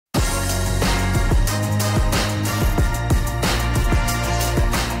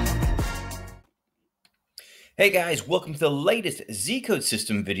Hey guys, welcome to the latest Zcode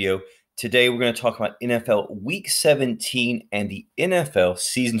System video. Today we're going to talk about NFL Week 17 and the NFL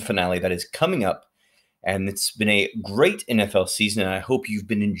season finale that is coming up. And it's been a great NFL season, and I hope you've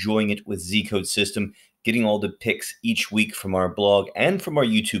been enjoying it with Zcode System, getting all the picks each week from our blog and from our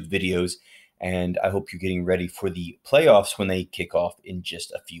YouTube videos. And I hope you're getting ready for the playoffs when they kick off in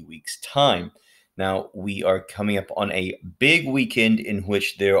just a few weeks' time. Now, we are coming up on a big weekend in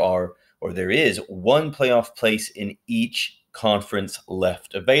which there is one playoff place in each conference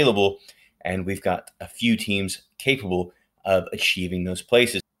left available, and we've got a few teams capable of achieving those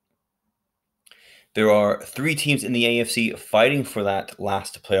places. There are 3 teams in the AFC fighting for that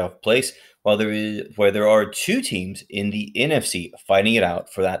last playoff place, while there are 2 teams in the NFC fighting it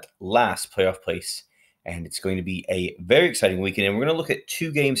out for that last playoff place. And it's going to be a very exciting weekend. And we're going to look at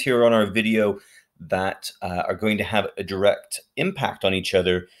 2 games here on our video that are going to have a direct impact on each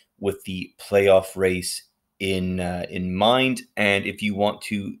other with the playoff race in mind. And if you want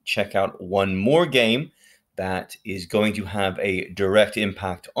to check out one more game that is going to have a direct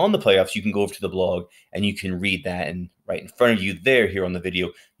impact on the playoffs, you can go over to the blog and you can read that. And right in front of you there here on the video,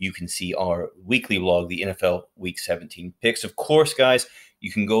 you can see our weekly blog, the NFL Week 17 picks. Of course, guys,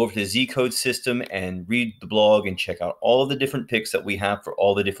 you can go over to Zcode System and read the blog and check out all of the different picks that we have for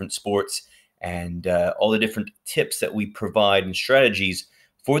all the different sports and all the different tips that we provide and strategies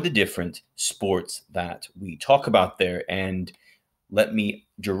for the different sports that we talk about there. And let me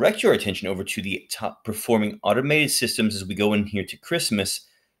direct your attention over to the top performing automated systems as we go in here to Christmas.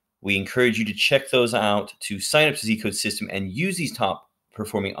 We encourage you to check those out, to sign up to Zcode System and use these top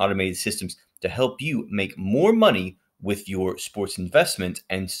performing automated systems to help you make more money with your sports investment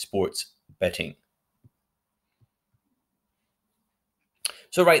and sports betting.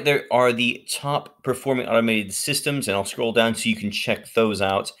 So right there are the top performing automated systems, and I'll scroll down so you can check those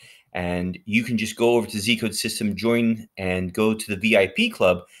out. And you can just go over to Zcode System, join, and go to the VIP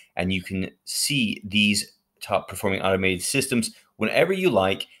club, and you can see these top performing automated systems whenever you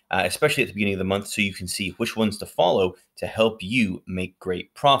like, especially at the beginning of the month, so you can see which ones to follow to help you make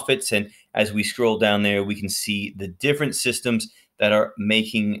great profits. And as we scroll down there, we can see the different systems that are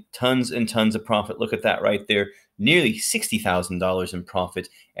making tons and tons of profit. Look at that right there. Nearly $60,000 in profit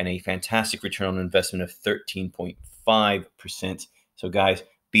and a fantastic return on investment of 13.5%. So guys,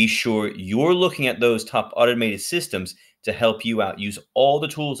 be sure you're looking at those top automated systems to help you out. Use all the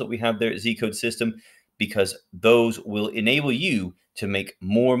tools that we have there at Zcode System, because those will enable you to make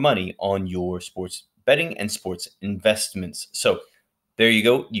more money on your sports betting and sports investments. So there you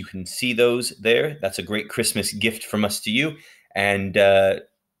go. You can see those there. That's a great Christmas gift from us to you. And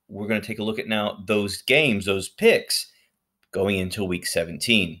we're going to take a look at now those games, those picks going into Week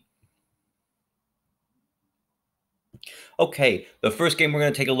 17. Okay, the first game we're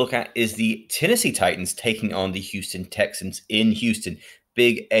going to take a look at is the Tennessee Titans taking on the Houston Texans in Houston.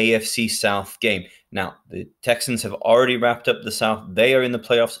 Big AFC South game. Now, the Texans have already wrapped up the South. They are in the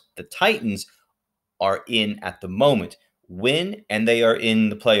playoffs. The Titans are in at the moment. Win, and they are in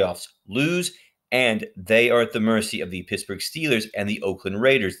the playoffs. Lose, and they are at the mercy of the Pittsburgh Steelers and the Oakland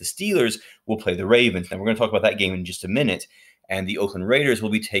Raiders. The Steelers will play the Ravens. Now, we're going to talk about that game in just a minute. And the Oakland Raiders will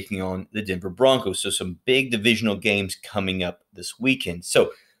be taking on the Denver Broncos. So some big divisional games coming up this weekend.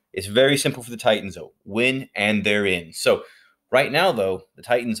 So it's very simple for the Titans, though. Win, and they're in. So right now, though, the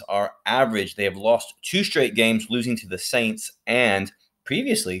Titans are average. They have lost 2 straight games, losing to the Saints and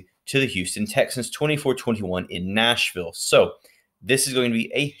previously to the Houston Texans, 24-21 in Nashville. So this is going to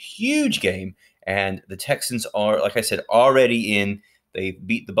be a huge game. And the Texans are, like I said, already in. They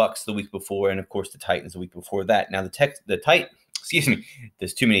beat the Bucs the week before, and of course the Titans the week before that. Now there's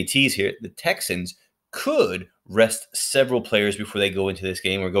too many T's here. The Texans could rest several players before they go into this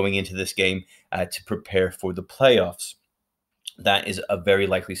game, or going into this game to prepare for the playoffs. That is a very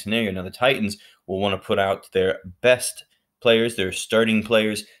likely scenario. Now the Titans will want to put out their best players, their starting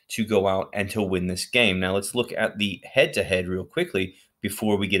players, to go out and to win this game. Now let's look at the head-to-head real quickly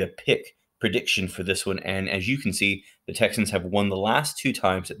before we get a pick prediction for this one. And as you can see, the Texans have won the last 2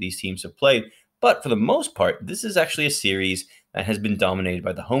 times that these teams have played. But for the most part, this is actually a series that has been dominated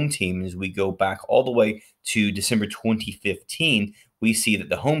by the home team. As we go back all the way to December 2015, we see that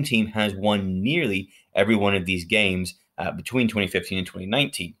the home team has won nearly every one of these games between 2015 and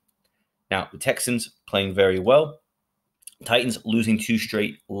 2019. Now, the Texans playing very well. Titans losing 2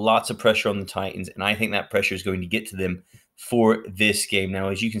 straight, lots of pressure on the Titans, and I think that pressure is going to get to them for this game. Now,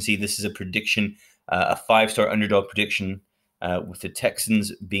 as you can see, this is a prediction, a 5-star underdog prediction with the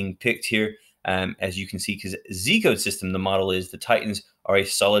Texans being picked here. As you can see, because Zcode System, the model is the Titans are a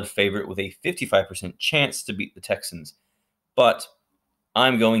solid favorite with a 55% chance to beat the Texans. But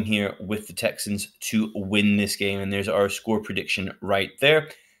I'm going here with the Texans to win this game, and there's our score prediction right there.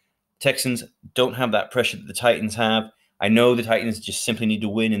 Texans don't have that pressure that the Titans have. I know the Titans just simply need to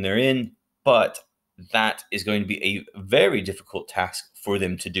win and they're in, but that is going to be a very difficult task for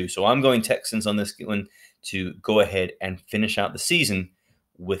them to do. So I'm going Texans on this one to go ahead and finish out the season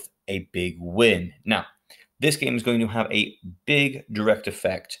with a big win. Now, this game is going to have a big direct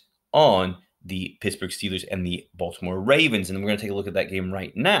effect on the Pittsburgh Steelers and the Baltimore Ravens. And we're going to take a look at that game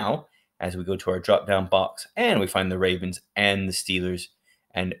right now as we go to our drop-down box and we find the Ravens and the Steelers.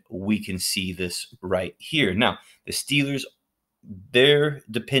 And we can see this right here. Now, the Steelers, they're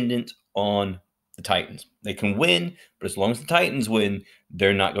dependent on the Titans. They can win, but as long as the Titans win,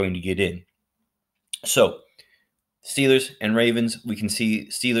 they're not going to get in. So, Steelers and Ravens, we can see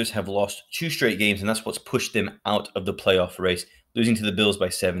Steelers have lost 2 straight games, and that's what's pushed them out of the playoff race, losing to the Bills by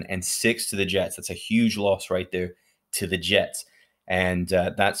 7 and 6 to the Jets. That's a huge loss right there to the Jets. And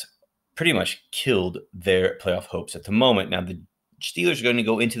that's pretty much killed their playoff hopes at the moment. Now, the Steelers are going to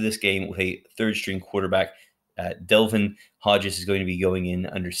go into this game with a third-string quarterback. Delvin Hodges is going to be going in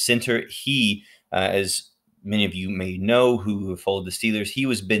under center. He, as many of you may know who have followed the Steelers, he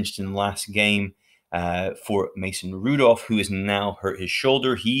was benched in the last game for Mason Rudolph, who has now hurt his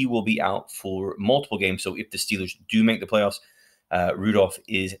shoulder. He will be out for multiple games. So if the Steelers do make the playoffs, Rudolph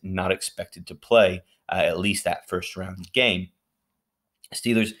is not expected to play at least that first-round game.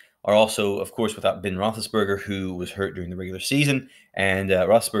 Steelers are also, of course, without Ben Roethlisberger, who was hurt during the regular season. And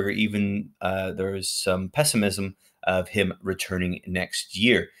Roethlisberger, even there is some pessimism of him returning next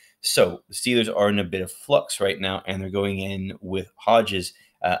year. So the Steelers are in a bit of flux right now, and they're going in with Hodges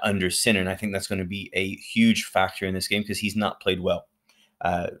under center. And I think that's going to be a huge factor in this game because he's not played well,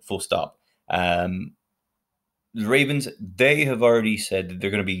 full stop. The Ravens, they have already said that they're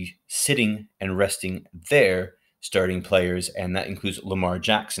going to be sitting and resting their starting players, and that includes Lamar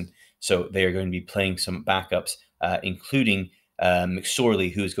Jackson. So they are going to be playing some backups, including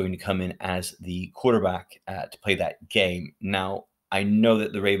McSorley, who is going to come in as the quarterback to play that game. Now, I know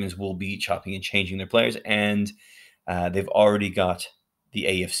that the Ravens will be chopping and changing their players, and they've already got the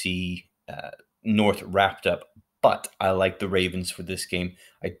AFC North wrapped up, but I like the Ravens for this game.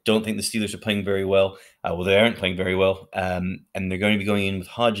 I don't think the Steelers are playing very well. Well, they aren't playing very well, and they're going to be going in with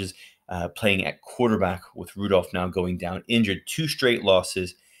Hodges playing at quarterback with Rudolph now going down injured. 2 straight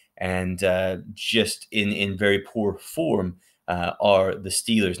losses, and just in very poor form are the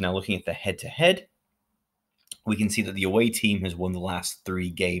Steelers. Now looking at the head-to-head, we can see that the away team has won the last 3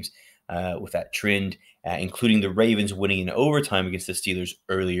 games with that trend, including the Ravens winning in overtime against the Steelers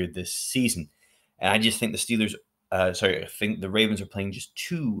earlier this season. And I just think the Steelers, I think the Ravens are playing just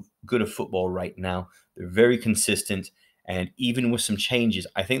too good of football right now. They're very consistent. And even with some changes,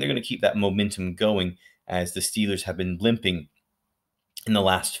 I think they're going to keep that momentum going as the Steelers have been limping in the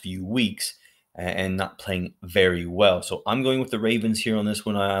last few weeks and not playing very well. So I'm going with the Ravens here on this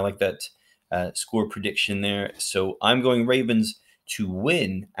one. I like that score prediction there. So I'm going Ravens to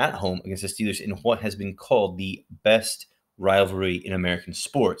win at home against the Steelers in what has been called the best rivalry in American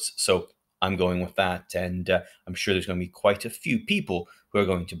sports. So I'm going with that, and I'm sure there's going to be quite a few people who are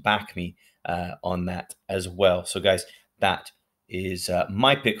going to back me on that as well. So guys, that is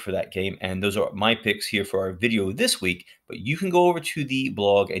my pick for that game, and those are my picks here for our video this week. But you can go over to the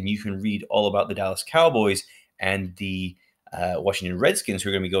blog and you can read all about the Dallas Cowboys and the Washington Redskins, who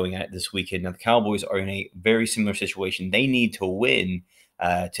are going to be going at it this weekend. Now, the Cowboys are in a very similar situation. They need to win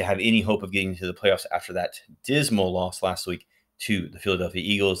to have any hope of getting to the playoffs after that dismal loss last week to the Philadelphia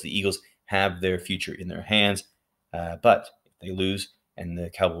Eagles. The Eagles have their future in their hands, but if they lose and the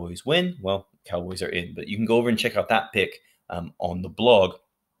Cowboys win, well, the Cowboys are in. But you can go over and check out that pick on the blog.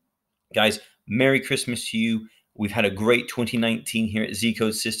 Guys, Merry Christmas to you. We've had a great 2019 here at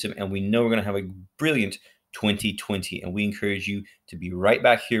Zcode System, and we know we're going to have a brilliant 2020, and we encourage you to be right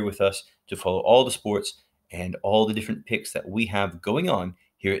back here with us to follow all the sports and all the different picks that we have going on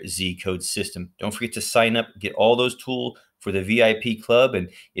here at Zcode System. Don't forget to sign up, get all those tools for the VIP club, and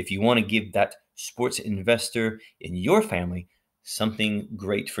if you want to give that sports investor in your family something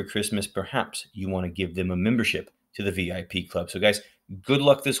great for Christmas, perhaps you want to give them a membership to the VIP club. So guys, good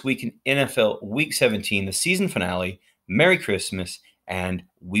luck this week in NFL Week 17, the season finale. Merry Christmas, and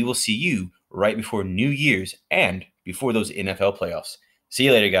we will see you right before New Year's and before those NFL playoffs. See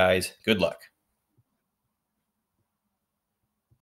you later, guys. Good luck.